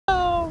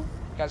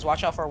Guys,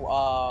 watch out for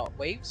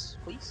waves,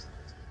 please.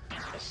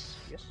 Yes,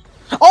 yes.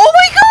 Oh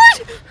my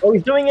god! Oh,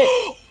 he's doing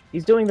it!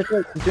 He's doing the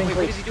quake. He's doing Wait,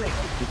 quake. what is he doing?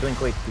 He's doing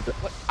quake.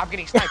 What? I'm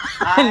getting sniped.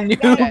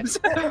 Noobs.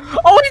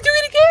 Oh, he's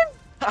doing it again!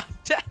 I'm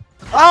dead.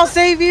 I'll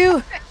save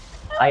you!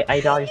 I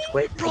dodged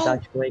quake. I Bro,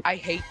 dodged quake. I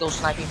hate those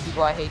sniping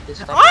people. I hate this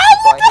sniping people.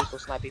 I hate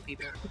those sniping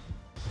people.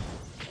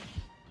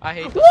 I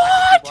hate those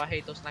sniping people. I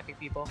hate those sniping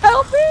people.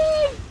 Help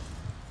me!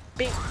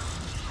 Bing,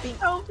 bing,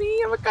 Help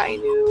me, I'm a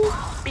kind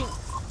noob. bing,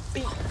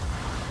 bing.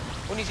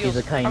 When he's He's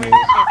a kind come noob.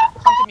 here,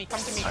 come to me,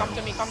 come to me, come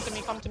to me, come to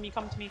me, come to me,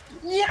 come to me.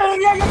 Well,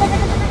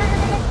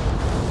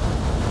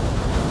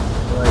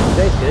 you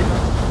guys good?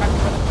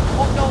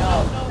 Oh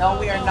no, No,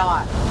 we are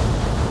not.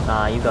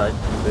 Nah, you guys.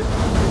 You good.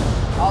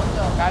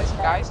 Also, Guys,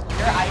 your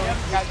item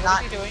guys, is what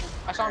not. is he doing?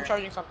 I saw him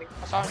charging something.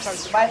 I saw him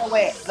charging. By the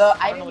way, the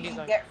I don't know item what he's you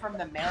doing. get from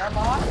the Marabot, do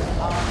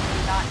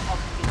not help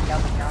you get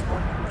down the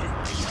downward. You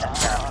just the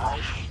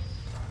Marabot.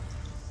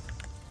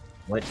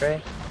 What,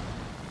 Trey?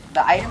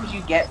 The items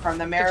you get from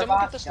the Can someone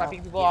Marabot. get the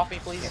sniping people off me,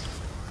 please?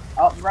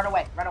 Oh, run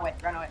away, run away,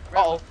 run away.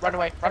 Uh-oh, run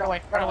away, run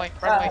away, run away,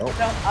 run away. Up.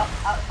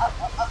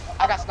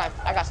 I got sniped,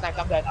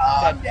 I'm dead,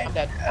 I'm I'm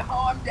dead.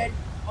 Oh, I'm dead.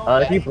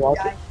 If you block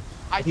it,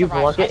 I if you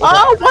survived. block it,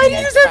 Oh, why did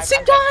you use that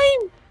same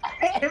time?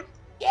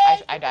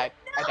 I died.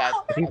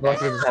 if you block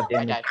it, you just have I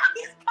damage. died.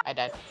 I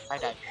died. I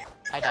died.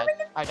 I died.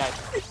 I died.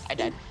 I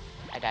died.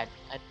 I died.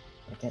 I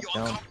can't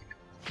jump.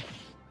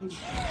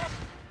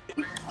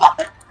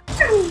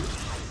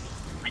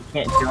 I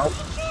can't jump.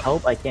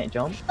 Help! I can't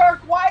jump. Shark,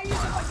 why are you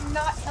fucking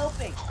not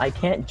helping? I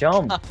can't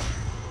jump.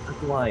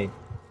 That's why.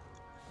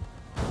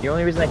 The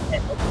only reason I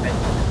can't jump is because I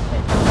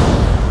can't jump.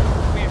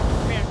 Come here.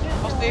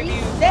 I'll save you.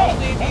 Reset I'll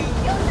save and you.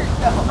 kill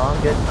yourself. No,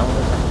 I'm good. I'm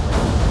good.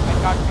 I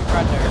got you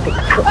right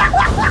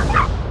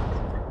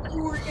there.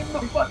 You were in the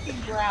fucking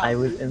ground. I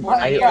was in.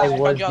 Fortnite I chug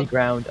was jug. the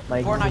ground.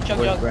 My Fortnite chug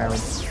was jug. ground.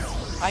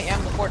 I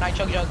am the Fortnite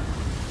chug jug.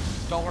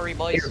 Don't worry,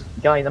 boys. Here,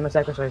 guys, I'm gonna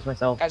sacrifice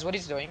myself. Guys, what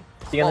he's doing?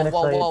 See you on the next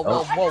side. Whoa.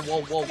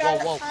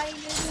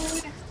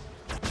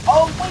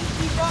 Oh wait,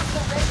 he dropped the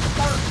red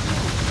start too.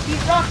 He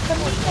dropped the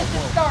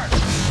meanest start.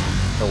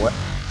 So what?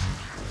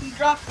 He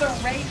dropped the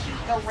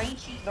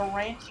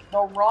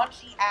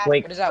raunchy ass.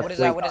 Wait. What is that? What is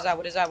that? What is that?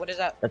 What is that? What is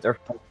that? That's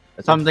Earthquake.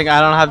 That's Something I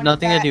don't have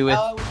nothing to do with.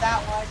 Oh, it was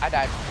that one. I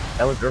died.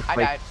 That was I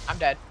Earthquake. died. I'm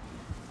dead.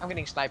 I'm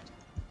getting sniped.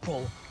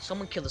 Bro,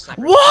 someone kill the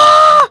snipers.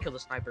 What? Someone kill the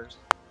snipers.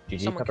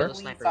 GG, Someone kill Pepper. the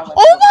snipers.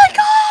 Oh my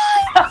god!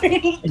 How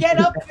did he get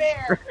up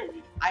there?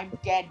 I'm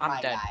dead, I'm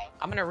my dead. guy.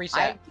 I'm gonna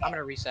reset. I'm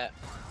gonna reset.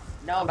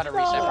 No, I'm about to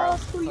reset, bro.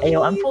 Hey,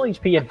 yo, I'm full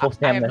HP and full I have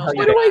stamina. no How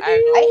you stamina. doing? do I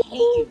do? I hate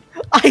you.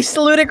 I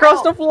slid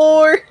across the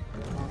floor!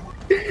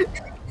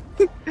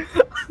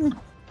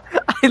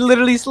 I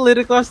literally slid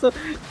across the...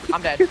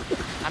 I'm dead.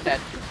 I'm dead.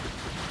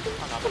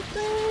 Hold on.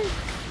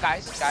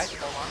 Guys,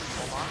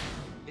 hold on.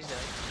 He's dead.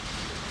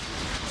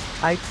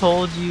 I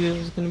told you it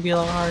was gonna be a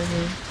lot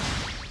harder.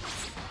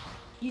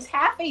 He's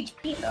half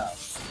HP though.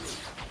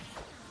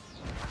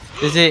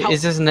 Is it? Help,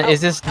 Is this? help,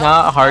 Is this help,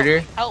 not help, harder?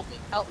 Help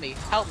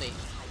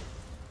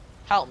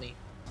me.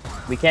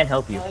 We can't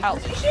help you. Like, Help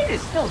this me. shit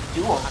is still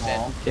doable. I'm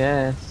dead.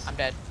 Yes. I'm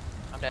dead.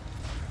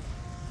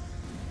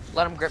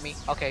 Let him grip me.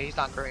 Okay, he's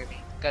not gripping me.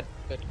 Good.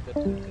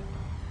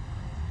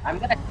 I'm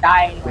gonna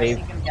die anyway. Wave.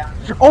 Take him down.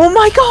 Oh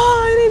my god!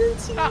 I didn't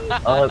see.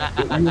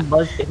 You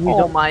must. If you Oh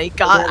don't, my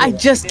god! I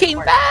just came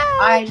back.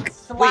 I'm Wait,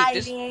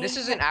 sliding. this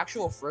is an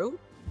actual fruit?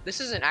 This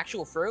is an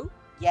actual fruit?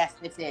 Yes,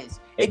 this is.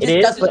 it just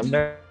is, doesn't but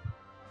do-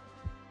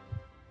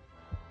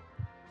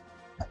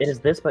 it is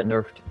this, but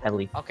nerfed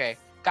heavily. Okay.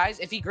 Guys,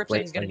 if he grips Wait,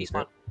 it, he's gonna wait,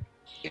 despawn.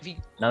 If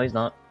No, he's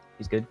not.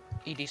 He's good.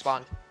 he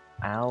despawned.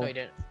 Ow. No, he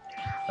didn't.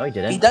 No, he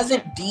didn't. He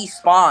doesn't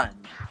despawn.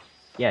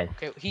 Yeah.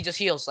 Okay, he just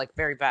heals like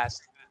very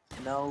fast.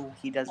 No,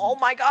 he doesn't. Oh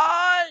my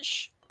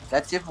gosh!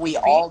 That's if we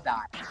all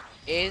die.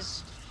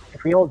 Is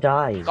If we all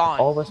die, Gone.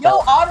 all of us Yo, die.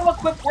 auto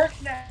equip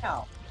works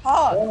now.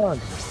 Huh. God.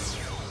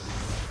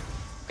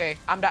 okay,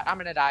 I'm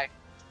gonna die.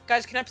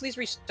 Guys, can I please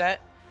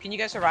reset? Can you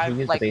guys survive You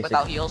use the like basic.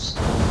 without heals?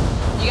 You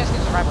guys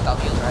can survive without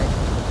heals, right?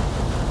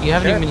 You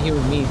haven't Sure. even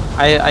healed me.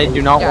 I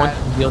do not Yeah. want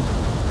to heal.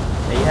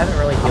 Yeah, you haven't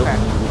really healed Okay.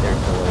 me either,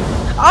 so like,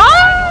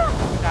 Ah!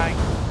 I'm dying.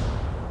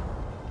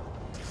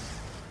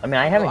 I mean,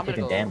 I haven't I'm gonna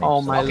taken go. damage.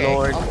 Oh my Okay,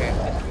 lord. Okay.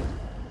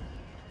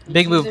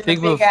 Big move, Choosing big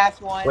the move.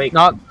 Big-ass one. Wait,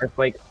 Not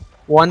Earthquake.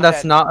 one I'm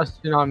that's dead. not a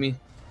tsunami.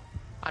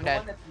 I'm The dead.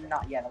 one that's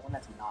not. Yeah, the one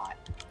that's not.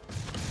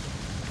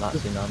 Not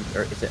tsunami.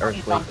 Or is it Please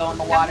earthquake? don't go in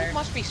the That water. move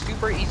must be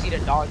super easy to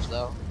dodge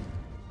though.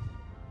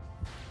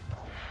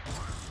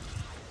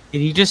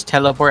 Did he just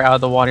teleport out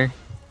of the water?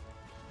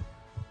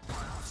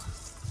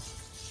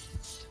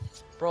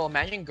 Bro,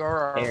 imagine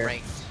Gura Air.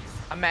 ranked.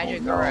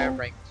 Imagine Oh, Gura no.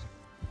 ranked.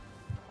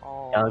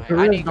 Oh, Yeah, my-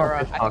 Gura's I need not Gura.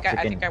 this I toxic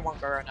think I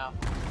want Gura now.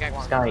 I think I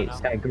want Sky, Gura now.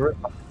 Sky, Guru.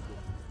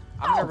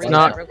 I'm gonna reset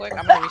not- real quick.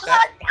 I'm gonna reset.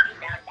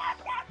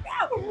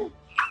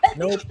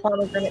 No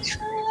pomegranate.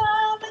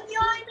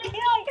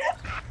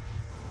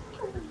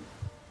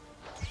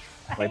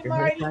 I've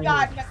already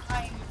gotten a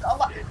kind of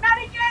not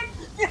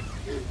again.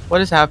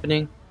 What is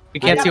happening? We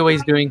can't see what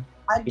he's doing.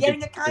 I'm He getting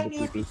did- a kind he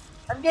did of. pee-pee.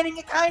 I'm getting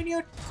a kind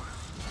of.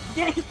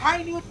 Getting a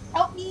kind of.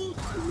 Help me.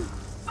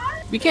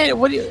 We can't.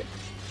 What do you?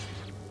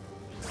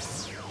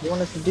 You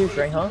want us to do,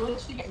 right, huh?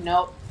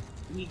 Nope.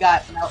 We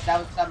got nope. That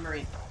was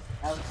submarine.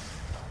 That was.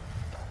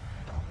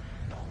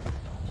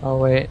 Oh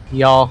wait,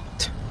 y'all.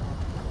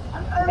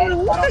 I'm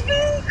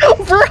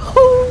dead. Bro.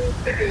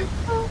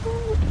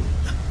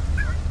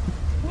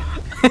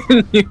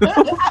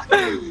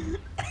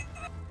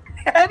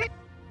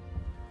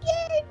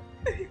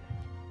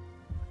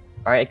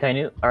 Alright,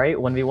 Kainu. Alright,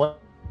 1v1.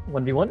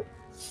 1v1.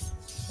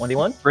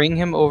 1v1. Bring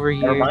him over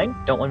here. Never mind.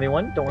 Don't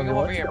 1v1. Don't 1v1. Bring him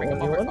over here. Bring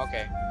him over. Don't 1v1.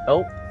 Okay.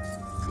 Oh.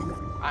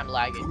 I'm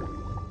lagging.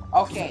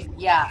 Okay.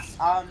 Yeah.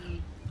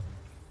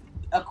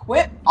 Auto What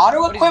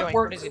is he equip doing? works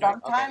What is he doing?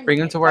 sometimes. Okay. Bring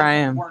him it to where I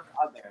doesn't am. Work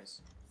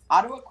others.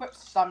 Auto equip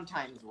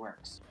sometimes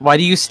works. Why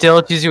do you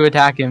still choose to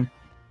attack him?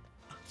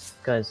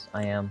 Because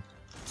I am.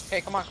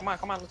 Okay, come on, come on,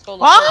 come on. Let's go.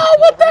 Oh,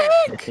 what the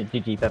heck? It's a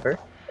GG Pepper.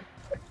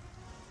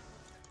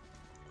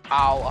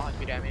 Ow,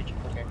 100 damage.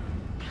 Okay.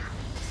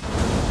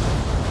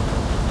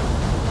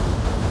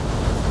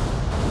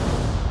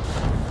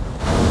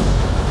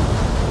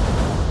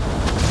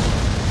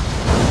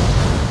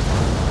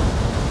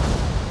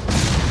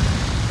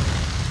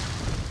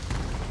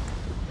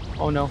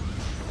 Oh no.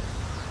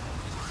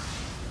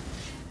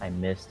 I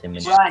missed him.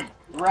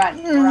 Run.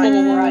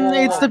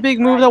 It's the big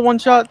move that one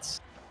shots.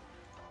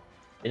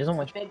 It doesn't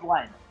want. Big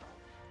one.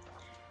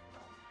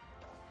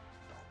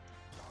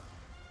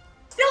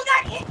 Still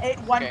got hit. It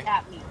one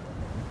tap me.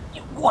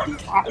 You one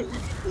tap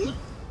me.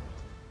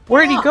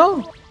 Where'd he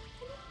go?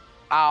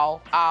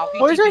 Ow, ow.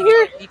 Oh, he's right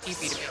here. He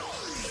TP'd me.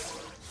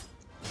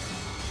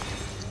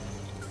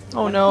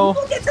 Oh no.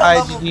 When you get to Alright,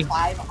 level GG.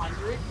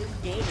 500, this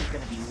game is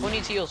gonna be. Who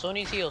needs heals? Who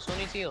needs heals? Who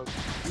needs heals?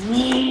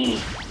 Me.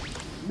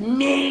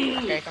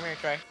 Okay, come here,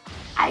 Trey.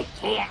 I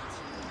can't.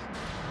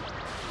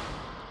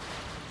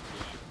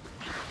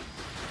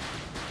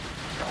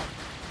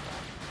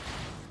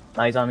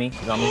 Nah, he's on me.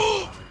 He's on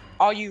me.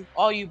 All you,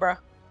 bro.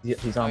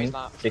 He's No, on he's me.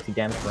 not. 60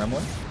 damage for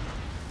M1.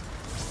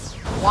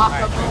 Walk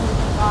Alright, up.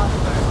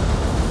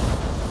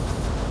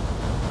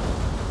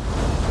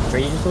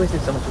 Trey, you just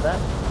wasted so much of that.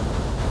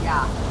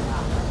 Yeah.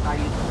 That's how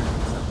you do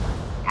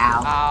it.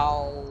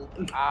 Ow.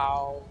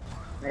 Ow.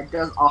 That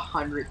does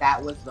 100.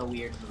 That was the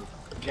weird move.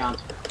 Jump.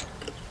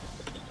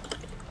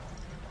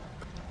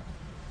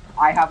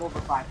 I have over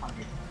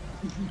 500.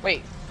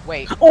 Wait.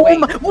 Oh wait,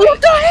 my- wait.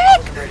 what the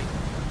heck?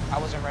 I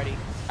wasn't ready.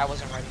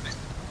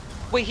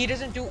 Wait, he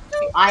doesn't do.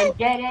 I'm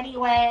dead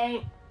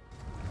anyway.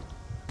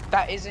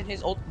 That isn't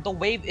his. The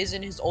wave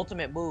isn't his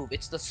ultimate move.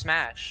 It's the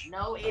smash.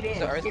 No, it is.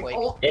 The earthquake.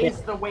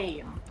 It's the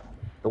wave.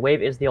 The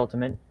wave is the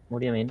ultimate. What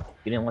do you mean?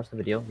 You didn't watch the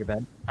video? You're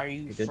bad. Are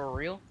you You're good. for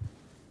real?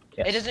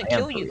 Yes, It doesn't I am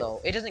kill for you real.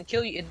 though. It doesn't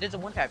kill you. It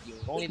doesn't one tap you.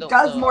 Only It the.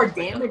 does the more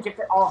earthquake damage if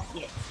it all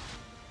hits.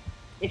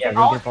 If Yeah, it you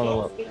all can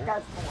follow hits, up. it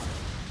does more.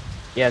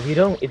 Yeah, if you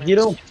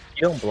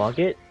don't block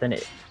it, then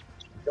it. If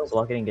you don't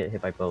block it and get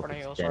hit by both,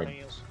 it's dead.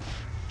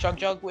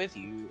 Chug with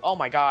you. Oh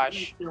my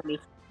gosh. You kill me.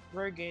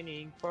 We're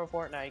gaining pro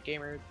Fortnite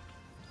gamer.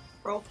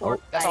 Pro Oh.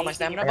 That's all my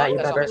stamina. I got you,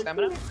 That's all my Pepper.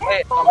 stamina.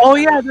 Oh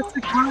yeah, that's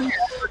the counter.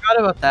 I forgot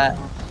about that.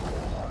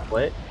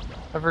 What?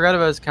 I forgot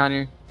about his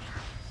counter.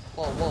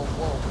 Whoa.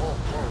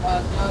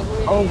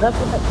 Oh, that's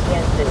what that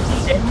stance is.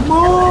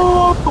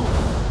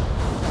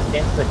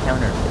 Stance is a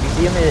counter. If you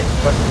see him, it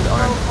crushes his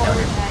arm.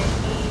 Counter.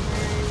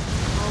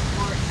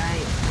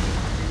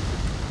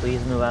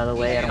 Please move out of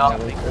the way. I don't want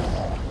to waste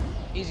this.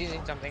 He's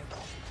using something.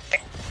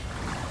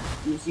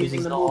 He's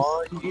using the move.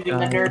 He's using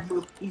the nerd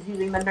move. He's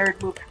using the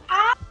nerd move.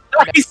 I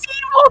see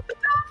him all the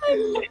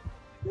time.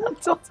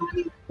 That's so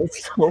funny.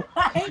 It's so.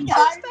 I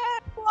got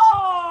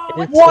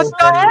whoa! It is What so the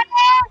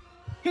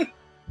funny.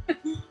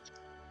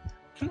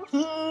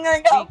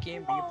 We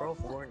can be pro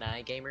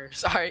Fortnite gamers.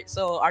 Sorry.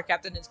 So our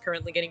captain is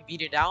currently getting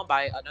beaten down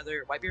by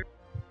another whitebeard.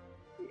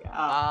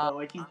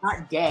 Like he's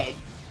not dead.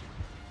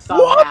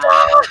 What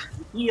Somehow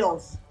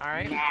heals. All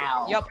right.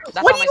 Now. Yep.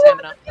 That's What all my do you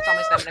stamina. That's all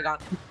my stamina gone.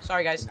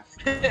 Sorry guys.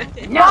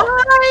 No.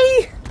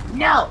 Why?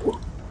 No.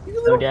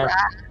 No death.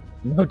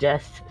 No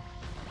death.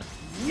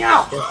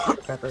 No.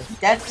 Just Pepper.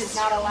 Death is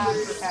not allowed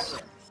for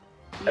Pepper.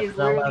 He is That's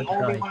not literally the allowed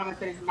to only die. one of us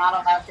that is not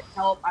allowed to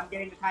help. I'm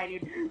getting the tiny.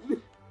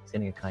 He's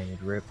getting a kind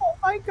of rip. Oh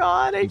my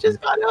god, I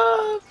just got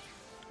up.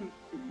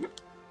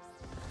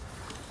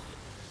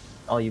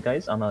 All you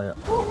guys, I'm a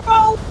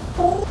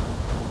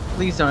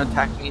Please don't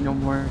attack me no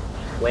more.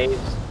 waves.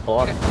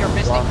 Block. You're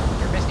missing. Block.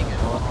 You're missing it.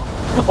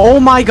 Oh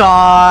my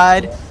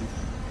god.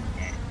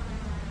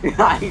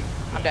 I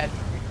I'm dead.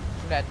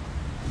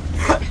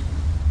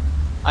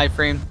 I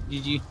framed.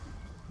 GG.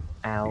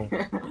 Ow.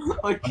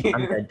 okay.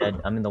 I'm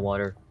dead. I'm in the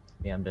water.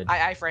 Yeah, I'm dead.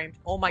 I framed.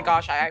 Oh my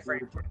gosh, I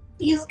framed.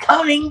 He's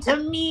coming to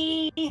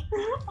me. Why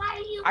are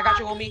you? I got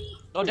you, on homie. me?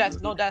 No death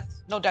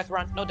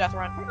run. No death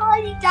run. I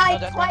already died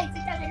that's twice.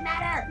 It doesn't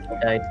matter. I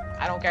died.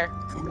 I don't care.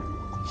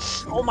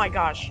 Oh my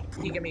gosh.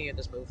 You get me in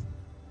this move.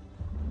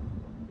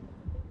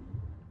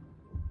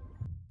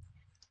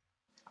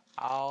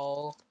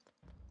 Oh.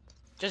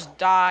 Just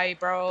die,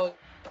 bro.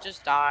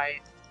 Just die.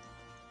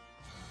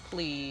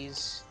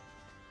 Please.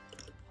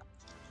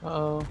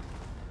 Uh-oh.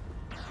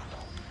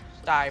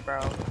 Just die,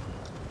 bro.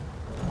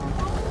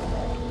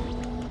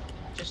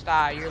 Just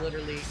die. You're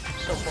literally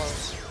so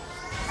close.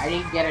 I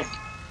didn't get it.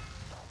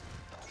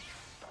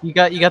 You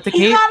got the He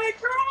cape? got a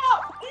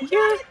drop! He got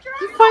a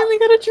You drop! finally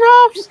got a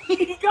drop!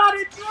 He got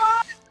a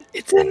drop!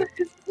 It's in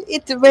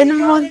it's He been got a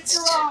months.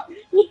 drop!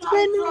 It's got a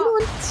been drop.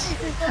 months.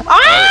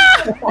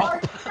 Ah!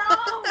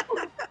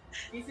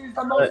 This is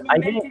the most I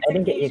momentous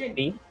didn't get occasion.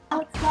 EXP.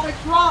 Alex got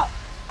a drop!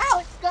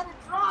 Alex got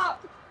a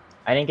drop!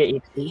 I didn't get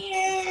EXP.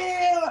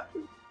 Yeah!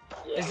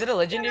 Is it a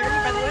legendary,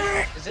 by the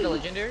way? Is it a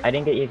legendary? I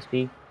didn't get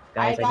EXP.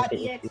 Guys, I got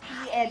didn't get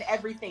EXP and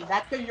everything.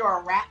 That's because you're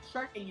a rat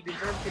shark and you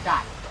deserve to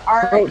die.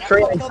 Alright, Bro, let's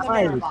Trey, go I kill the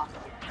died. mirror box.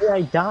 Yeah,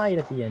 I died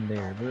at the end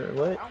there.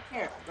 What? I don't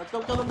care. Let's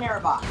go kill the mirror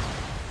box.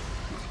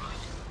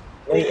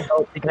 Wait,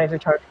 help! The guys are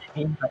targeting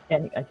me.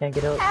 I can't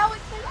get out.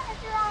 Alex got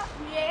a drop!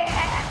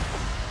 Yeah!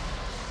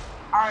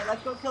 Alright,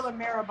 let's go kill the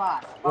mirror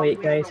box. Oh, Wait,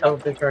 we guys, have to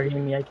help! They're wait.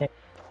 targeting me. I can't.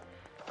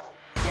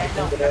 Yeah,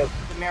 no, we gotta kill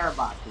the mirror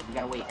box because we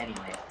gotta wait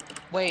anyway.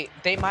 Wait,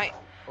 they might.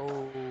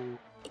 Oh.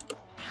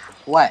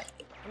 What?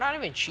 We're not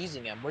even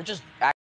cheesing him. We're just